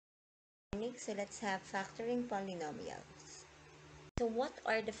Okay, so let's have factoring polynomials. So what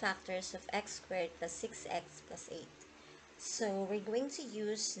are the factors of x squared plus 6x plus 8? So we're going to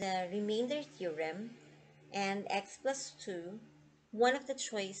use the remainder theorem and x plus 2, one of the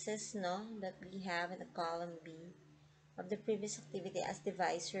choices that we have in the column B of the previous activity as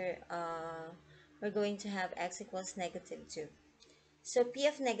divisor. We're going to have x equals -2. So p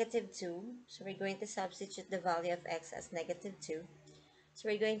of -2, so we're going to substitute the value of x as -2. So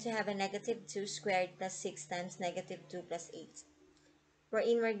we're going to have a -2 squared plus 6 times -2 plus 8.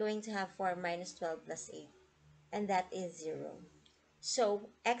 Wherein we're going to have 4 minus 12 plus 8. And that is 0. So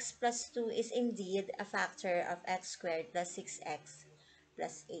x plus 2 is indeed a factor of x squared plus 6x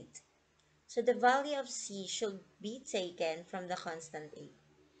plus 8. So the value of c should be taken from the constant 8.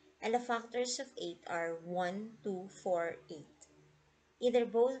 And the factors of 8 are 1, 2, 4, 8. Either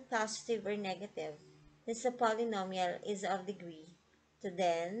both positive or negative, since the polynomial is of degree 2,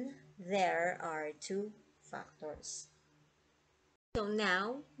 then there are two factors. So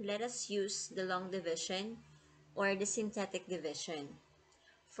now, let us use the long division or the synthetic division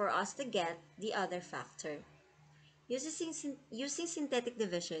for us to get the other factor. Using synthetic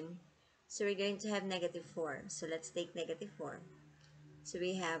division, so we're going to have -4. So let's take -4. So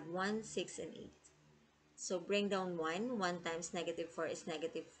we have 1, 6, and 8. So bring down 1. 1 times -4 is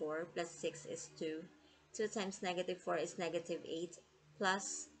 -4, plus 6 is 2. 2 times -4 is -8,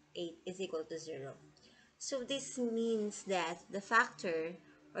 plus 8 is equal to 0. So this means that the factor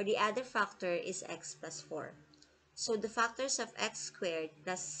or the other factor is x plus 4. So the factors of x squared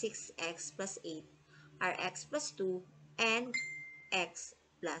plus 6x plus 8 are x plus 2 and x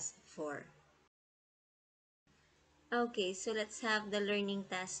plus 4. Okay, so let's have the learning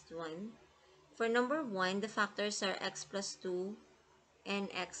task 1. For number 1, the factors are x plus 2 and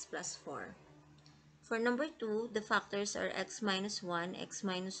x plus 4. For number 2, the factors are x minus 1, x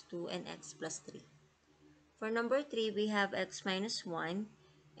minus 2, and x plus 3. For number 3, we have x minus 1,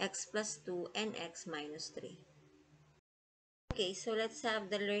 x plus 2, and x minus 3. Okay, so let's have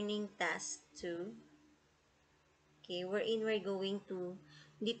the learning task 2. Okay, wherein we're going to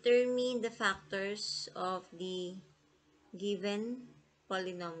determine the factors of the given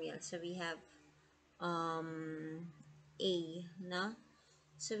polynomial. So we have A, no?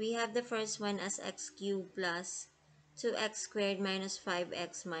 So we have the first one as x cubed plus 2x squared minus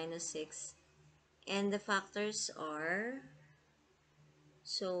 5x minus 6. And the factors are,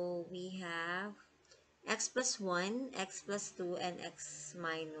 so we have x plus 1, x plus 2, and x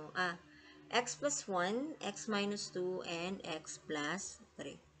plus 1, x minus 2, and x plus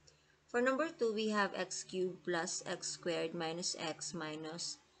 3. For number 2, we have x cubed plus x squared minus x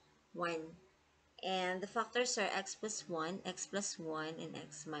minus 1. And the factors are x plus 1, x plus 1, and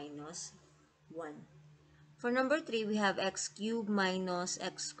x minus 1. For number 3, we have x cubed minus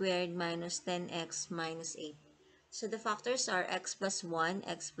x squared minus 10x minus 8. So the factors are x plus 1,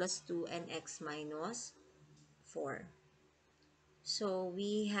 x plus 2, and x minus 4. So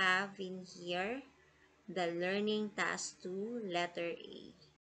we have in here the learning task 2, letter A.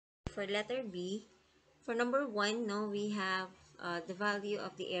 For letter B, for number 1, we have the value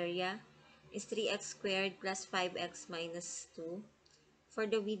of the area is 3x squared plus 5x minus 2. For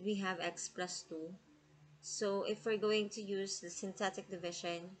the width, we have x plus 2. So if we're going to use the synthetic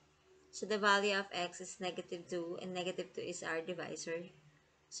division, so the value of x is -2 and -2 is our divisor.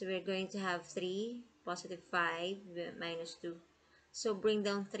 So we're going to have 3, positive 5, minus 2. So bring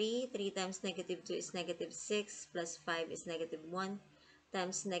down 3. 3 times -2 is -6, plus 5 is -1,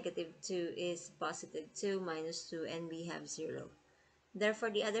 times -2 is positive 2, minus 2, and we have 0.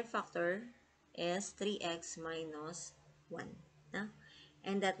 Therefore, the other factor is 3x minus 1. No?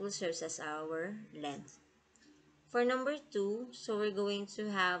 And that will serve as our length. For number 2, so we're going to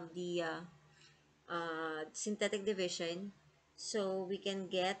have the synthetic division. So we can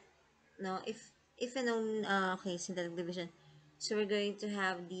get, if a known, okay, synthetic division. So we're going to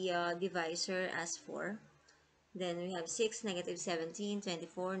have the divisor as 4. Then we have 6, -17,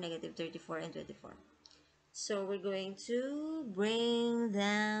 24, -34, and 24. So we're going to bring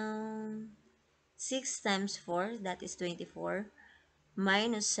down 6 times 4, that is 24.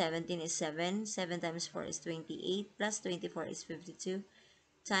 Minus 17 is 7. 7 times 4 is 28. Plus 24 is 52.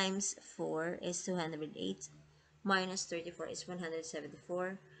 Times 4 is 208. Minus 34 is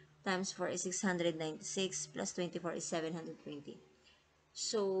 174. Times 4 is 696. Plus 24 is 720.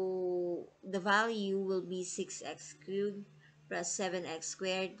 So the value will be 6x cubed plus 7x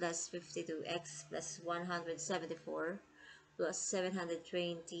squared plus 52x plus 174 plus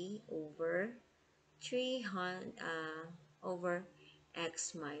 720 over 300 over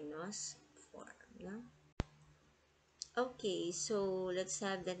x minus 4. No? Okay, so let's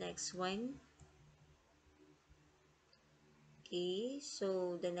have the next one. Okay,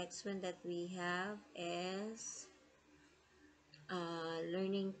 so the next one that we have is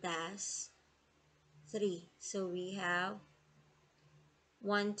learning task 3. So we have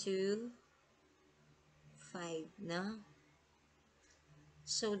 1, 2, 5 na.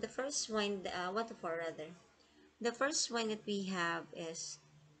 So the first one, 1 to 4 rather. The first one that we have is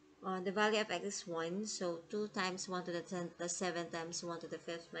the value of x is 1. So 2 times 1 to the 10 plus 7 times 1 to the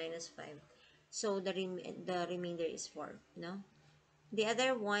 5th minus 5. So the remainder is 4. No? The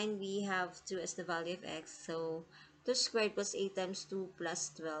other one, we have 2 as the value of x. So 2 squared plus 8 times 2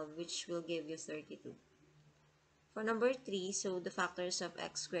 plus 12, which will give you 32. For number 3, so the factors of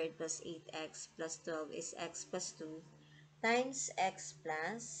x squared plus 8x plus 12 is x plus 2 times x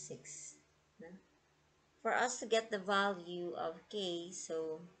plus 6. No? For us to get the value of k,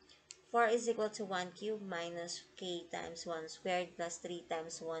 so 4 is equal to 1 cubed minus k times 1 squared plus 3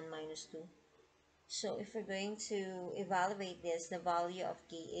 times 1 minus 2. So if we're going to evaluate this, the value of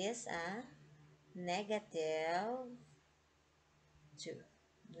k is a negative 2.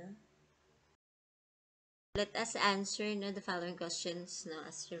 No? Let us answer the following questions now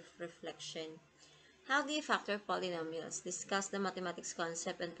as reflection. How do you factor polynomials? Discuss the mathematics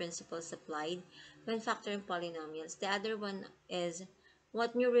concept and principles applied when factoring polynomials. The other one is,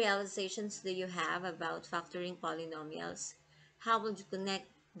 what new realizations do you have about factoring polynomials? How would you connect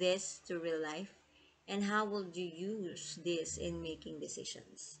this to real life? And how would you use this in making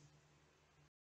decisions?